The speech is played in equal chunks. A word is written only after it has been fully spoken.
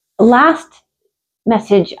last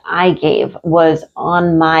message I gave was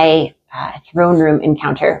on my throne room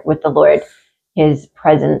encounter with the Lord, his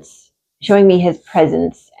presence, showing me his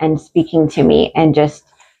presence and speaking to me, and just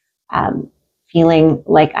feeling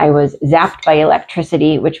like I was zapped by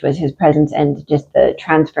electricity, which was his presence, and just the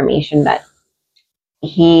transformation that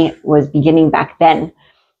he was beginning back then.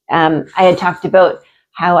 I had talked about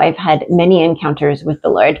how I've had many encounters with the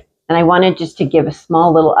Lord, and I wanted just to give a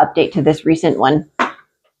small little update to this recent one.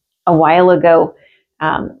 A while ago,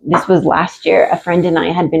 this was last year, a friend and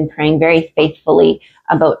I had been praying very faithfully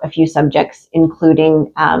about a few subjects,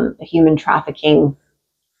 including human trafficking,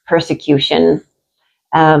 persecution.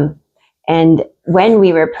 And when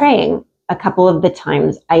we were praying, a couple of the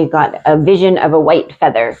times I got a vision of a white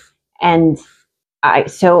feather. And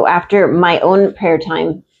so after my own prayer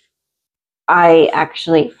time, I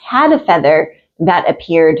actually had a feather that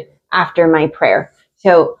appeared after my prayer.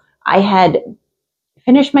 So I had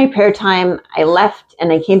finished my prayer time, I left,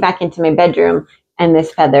 and I came back into my bedroom, and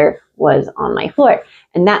this feather was on my floor.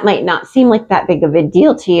 And that might not seem like that big of a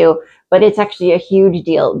deal to you, but it's actually a huge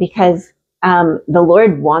deal, because the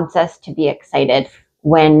Lord wants us to be excited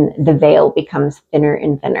when the veil becomes thinner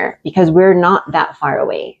and thinner, because we're not that far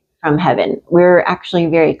away from heaven. We're actually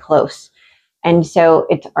very close. And so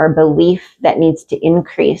it's our belief that needs to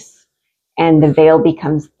increase, and the veil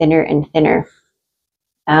becomes thinner and thinner.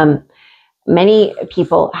 Many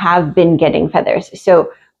people have been getting feathers.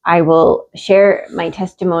 So I will share my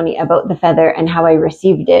testimony about the feather and how I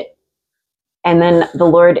received it. And then the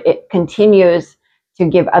Lord, it continues to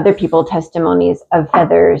give other people testimonies of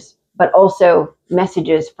feathers, but also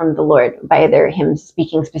messages from the Lord by either him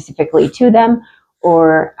speaking specifically to them,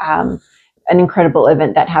 or an incredible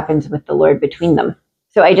event that happens with the Lord between them.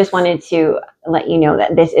 So I just wanted to let you know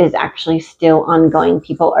that this is actually still ongoing.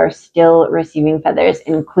 People are still receiving feathers,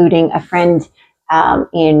 including a friend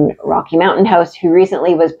in Rocky Mountain House who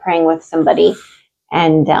recently was praying with somebody,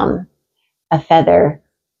 and a feather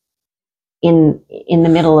in the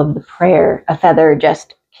middle of the prayer, a feather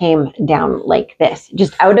just came down like this,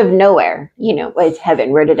 just out of nowhere. You know, it's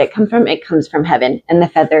heaven. Where did it come from? It comes from heaven. And the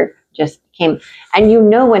feather just came. And you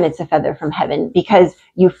know when it's a feather from heaven, because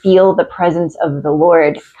you feel the presence of the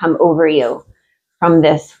Lord come over you from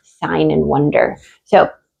this sign and wonder. So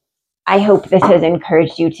I hope this has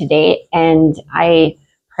encouraged you today, and I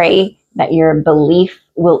pray that your belief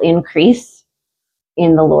will increase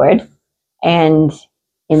in the Lord and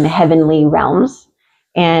in the heavenly realms.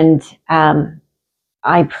 And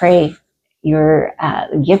I pray your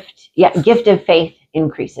gift of faith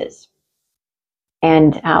increases.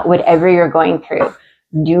 And whatever you're going through,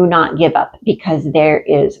 do not give up, because there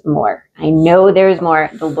is more. I know there is more.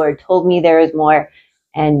 The Lord told me there is more,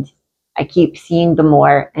 and I keep seeing the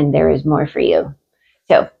more, and there is more for you.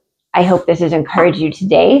 So I hope this has encouraged you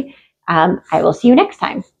today. I will see you next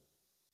time.